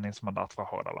med utjevningsmandat fra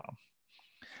Hordaland.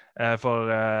 For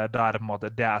da er det på en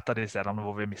måte, det er et av de stedene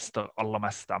hvor vi mister aller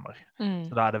mest stemmer.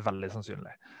 Så da er det veldig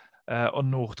sannsynlig. Og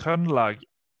Nord-Trøndelag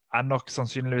er nok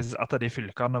sannsynligvis et av de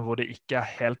fylkene hvor det ikke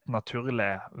er helt naturlig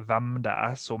hvem det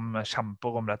er som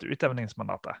kjemper om dette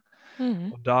utjevningsmandatet.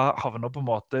 Og da havner på en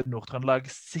måte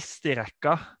Nord-Trøndelag sist i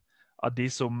rekka av de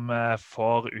som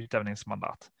får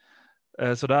utjevningsmandat.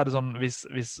 Så da er det sånn, hvis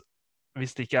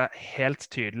det ikke er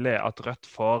helt tydelig at Rødt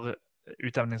får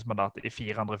utjevningsmandat i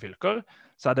 4 andre fylker,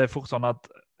 så er det fort sånn at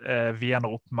vi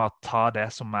ender opp med å ta det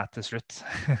som er til slutt.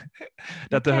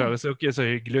 Dette høres jo ikke så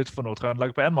hyggelig ut for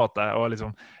Nord-Trøndelag på en måte, og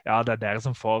liksom, ja, det er dere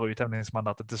som får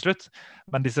utjevningsmandatet til slutt,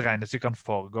 men disse regnestykkene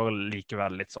foregår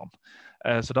likevel litt sånn.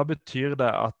 Så da betyr det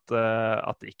at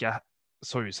det ikke er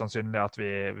så usannsynlig at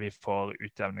vi får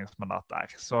utjevningsmandat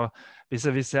der. Så hvis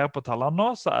vi ser på tallene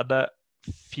nå, så er det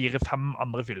 4-5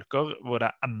 andre fylker hvor det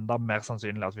er enda mer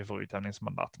sannsynlig at vi får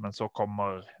utjevningsmandat, men så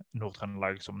kommer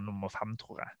Nord-Trøndelag som nummer 5,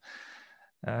 tror jeg.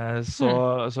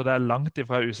 Så det langt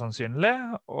ifra usannsynlig,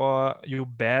 og jo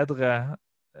bedre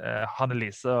Hanne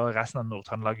Lise og resten av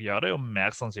Nord-Trøndelag gjør det, jo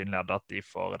mer sannsynlig er det at de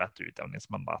får dette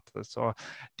utjevningsmandatet. Så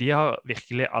de har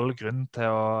virkelig all grunn til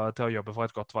å jobbe for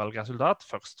et godt valgresultat.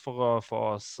 Først for å få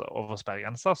oss over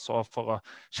sperregrensa, så for å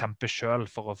kjempe selv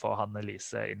for å få Hanne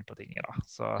Lise inn på tinget. Da.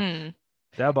 Så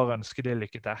det er bare å ønske de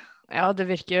lykke til. Ja, det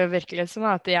virker jo virkelig som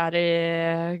at de er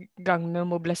i gang med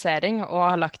mobilisering og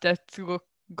har lagt et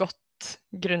godt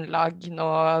grunnlag nå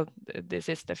de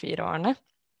siste 4 årene.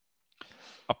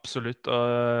 Absolutt,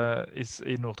 og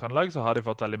i Nord-Trøndelag så har de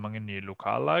fått veldig mange nye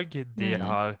lokallag. De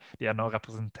er nå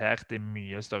representert i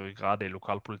mye større grad i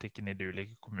lokalpolitikken i de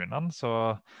ulike kommunene,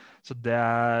 så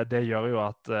det gjør jo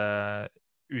at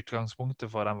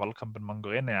utgangspunktet for den valgkampen man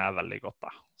går inn i er veldig godt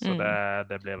da. Så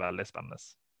det blir veldig spennende.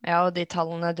 Ja, og de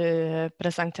tallene du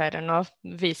presenterer nå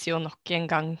viser jo nok en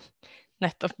gang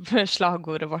nettopp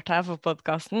slagordet vårt her for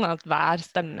podcasten, at hver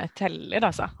stemme teller,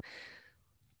 altså.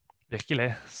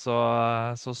 Virkelig,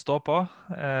 så stå på.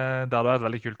 Det hadde vært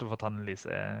veldig kult å få Hanne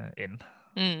Lise inn.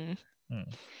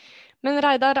 Men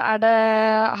Reidar,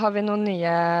 har vi noen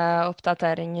nye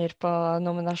oppdateringer på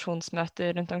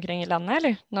nominasjonsmøter rundt omkring i landet,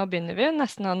 eller? Nå begynner vi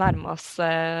nesten å nærme oss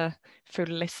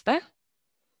full liste.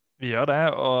 Vi gjør det,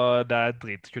 og det er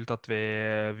dritkult at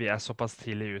vi er såpass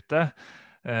tidlig ute.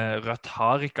 Rødt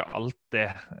har ikke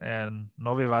alltid,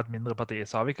 når vi var et mindre parti,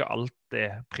 så har vi ikke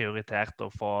alltid prioritert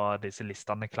å få disse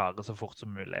listene klare så fort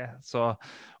som mulig. Så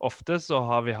ofte så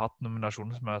har vi hatt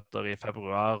nominasjonsmøter i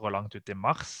februar og langt ut i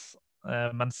mars,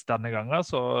 mens denne gangen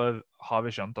så har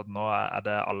vi skjønt at nå er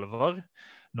det alvor.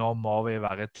 Nå må vi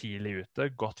være tidlig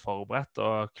ute, godt forberedt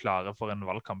og klare for en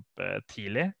valgkamp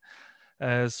tidlig.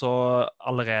 Så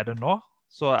allerede nå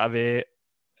så er vi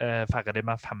ferdig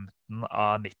med 15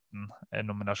 av 19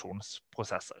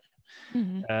 nominasjonsprosesser.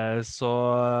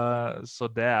 Så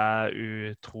det er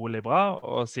utrolig bra,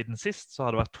 og siden sist så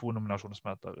har det vært 2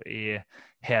 nominasjonsmøter. I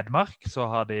Hedmark så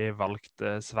har de valgt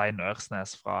Svein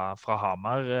Ørsnes fra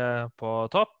Hamar på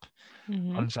topp.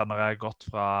 Han kjenner jeg godt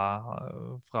fra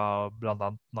blant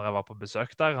annet når jeg var på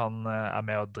besøk der. Han er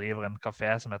med og driver en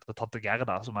kafé som heter Tante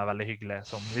Gerda, som er veldig hyggelig.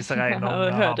 Hvis dere er innom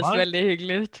det høres Hamar, veldig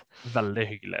hyggelig ut. Veldig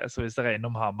hyggelig. Så hvis dere er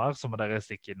innom Hamar, så må dere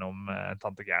stikke innom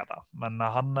Tante Gerda. Men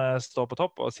han står på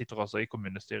topp og sitter også i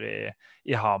kommunestyret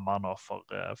i Hamar nå for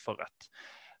Rødt.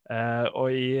 Og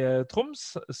i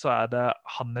Troms så er det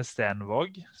Hanne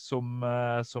Stenvåg som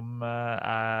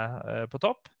er på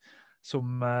topp,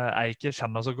 som jeg ikke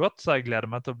kjenner så godt, så jeg gleder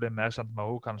meg til å bli mer kjent med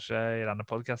henne kanskje i denne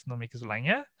podcasten om ikke så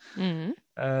lenge.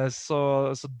 Så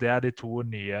det er de 2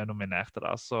 nye nominerte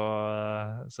da, så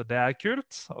det er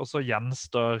kult. Og så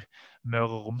gjenstår Møre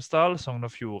og Romsdal, Sogn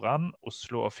og Fjordane,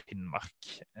 Oslo og Finnmark.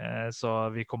 Så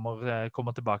vi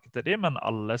kommer tilbake til de, men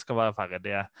alle skal være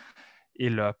ferdige i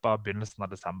løpet av begynnelsen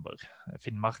av desember.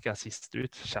 Finnmark er sist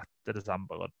ut, 6.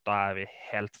 desember, og da er vi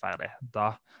helt ferdige.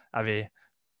 Da er vi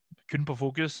kun på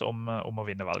fokus om å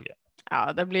vinne valget.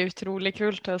 Ja, det blir utrolig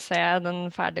kult å se den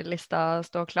ferdige lista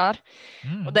stå klar.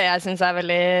 Og det jeg synes er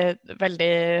veldig,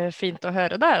 veldig fint å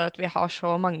høre, det er at vi har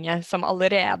så mange som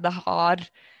allerede har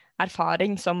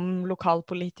erfaring som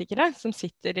lokalpolitikere, som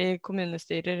sitter i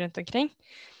kommunestyrer rundt omkring.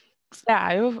 Så det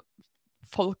er jo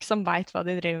folk som vet hva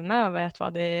de driver med, og vet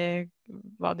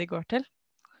hva de går til.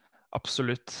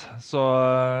 Absolutt. Så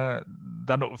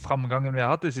den framgangen vi har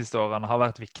hatt de siste årene har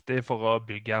vært viktig for å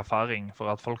bygge erfaring,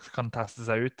 for at folk kan teste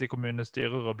seg ut i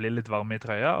kommunestyrer og bli litt varme i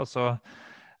trøya, og så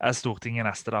er Stortinget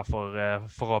neste da for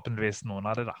forhåpentligvis noen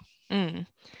av det da.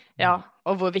 Ja,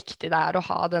 og hvor viktig det er å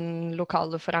ha den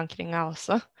lokale forankringen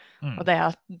også. Og det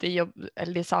at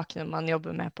de sakene man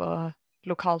jobber med på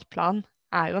lokalt plan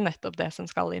er jo nettopp det som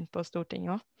skal inn på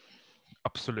Stortinget også.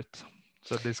 Absolutt.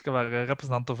 Så de skal være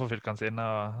representanter for fylkene sine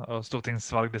og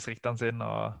stortingsvalgdistriktene sine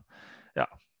og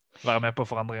være med på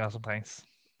forandringer som trengs.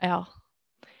 Ja.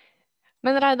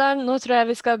 Men Reidar, nå tror jeg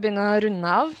vi skal begynne å runde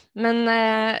av. Men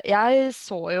jeg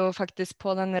så jo faktisk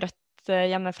på den Rødt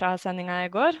hjemmefra-sendingen i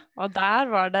går, og der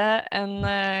var det en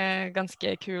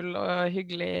ganske kul og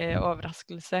hyggelig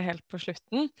overraskelse helt på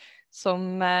slutten,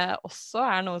 som også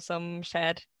er noe som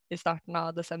skjer i starten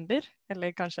av desember,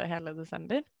 eller kanskje hele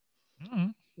desember.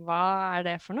 Hva er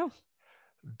det for noe?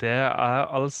 Det er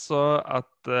altså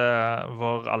at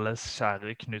vår alles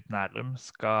kjære Knut Nærum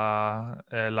skal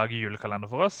lage julekalender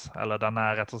for oss. Eller den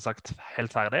er rett og slett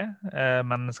helt ferdig,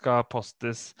 men skal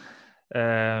postes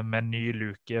med ny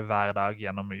luke hver dag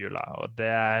gjennom jula. Og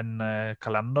det er en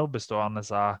kalender bestående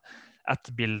av et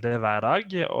bilde hver dag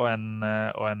og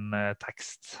en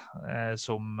tekst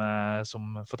som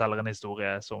forteller en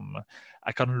historie som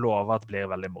jeg kan love at blir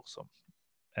veldig morsom.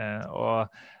 Og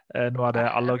noe av det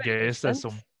aller gøyeste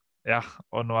Ja,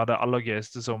 og noe av det aller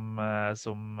gøyeste som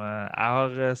jeg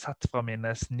har sett fra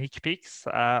mine sneak peeks,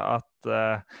 at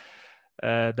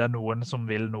det noen som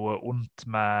vil noe ondt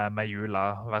med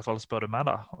jula, i hvert fall spør du meg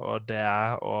da, og det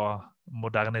å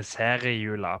modernisere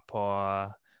jula på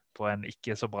en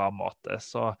ikke så bra måte.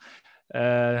 Så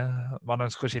man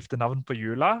ønsker å skifte navn på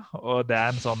jula, og det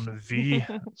en sånn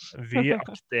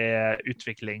Vy-aktig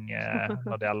utvikling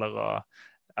når det gjelder å,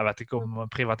 jeg vet ikke om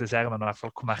privatisere, men i hvert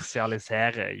fall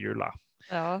kommersialisere jula.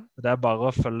 Ja. Det bare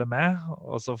å følge med,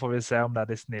 og så får vi se om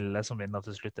det de snille som vinner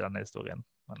til slutt i denne historien.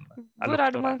 Men Hvor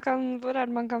er det man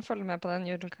kan følge med på den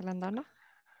julekalenderen da?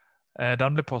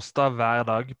 Den blir postet hver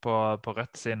dag på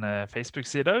Rødt sine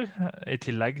Facebook-sider. I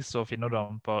tillegg så finner du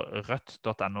den på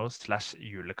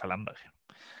rødt.no/julekalender.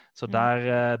 Så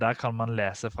der kan man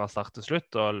lese fra start til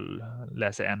slutt og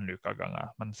lese en luke av gangen.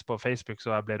 Mens på Facebook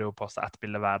så blir det jo postet ett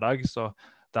bilde hver dag, så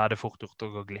da det fort gjort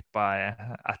å gå glipp av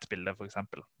ett bilde for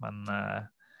eksempel. Men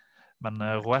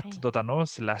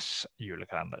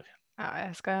rødt.no/julekalender. Ja,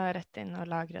 jeg skal rett inn og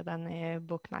lagre den i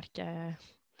bokmerket.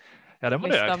 Ja, det må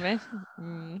du gjøre.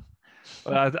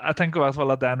 Og jeg tenker i hvert fall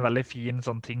at det en veldig fin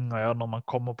sånn ting å gjøre når man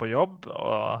kommer på jobb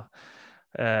og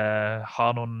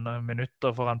har noen minutter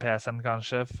foran PC-en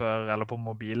kanskje, eller på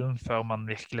mobilen, før man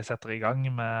virkelig setter i gang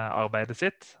med arbeidet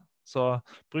sitt. Så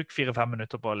bruk 4-5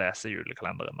 minutter på å lese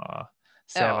julekalenderen og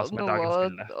se hva som dagens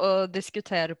bilde. Og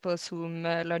diskutere på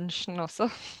Zoom-lunsjen også.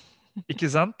 Ikke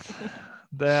sant?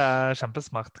 Det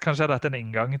kjempesmart. Kanskje dette en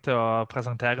inngang til å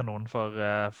presentere noen for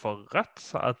Rødt.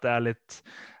 At det litt...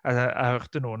 Jeg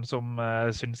hørte noen som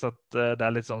synes at det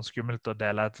litt sånn skummelt å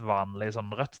dele et vanlig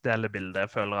sånn Rødt-delebilde.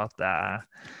 Jeg føler at det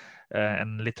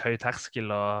en litt høy terskel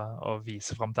å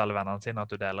vise frem til alle vennene sine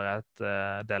at du deler et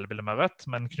delebilde med Rødt.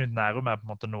 Men Knut Nærum på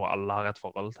en måte noe alle har et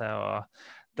forhold til, og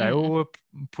det jo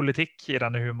politikk i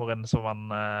denne humoren som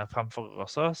man fremfører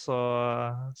også,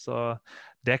 så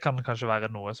det kan kanskje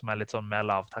være noe som litt sånn mer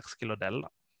lavterskel å dele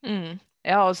da.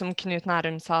 Ja, og som Knut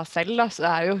Nærum sa selv da, så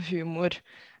jo humor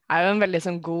jo en veldig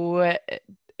sånn god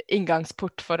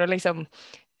inngangsport for å liksom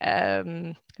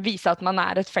vise at man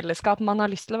et fellesskap man har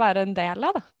lyst til å være en del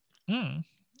av da.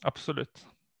 Absolutt.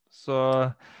 Så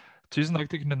tusen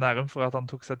takk til Knut Nærum for at han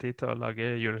tok seg tid til å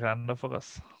lage julekalender for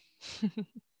oss.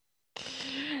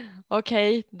 Ok,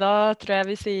 da tror jeg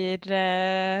vi sier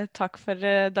takk for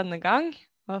denne gang,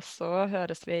 og så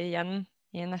høres vi igjen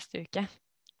i neste uke.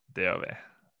 Det gjør vi.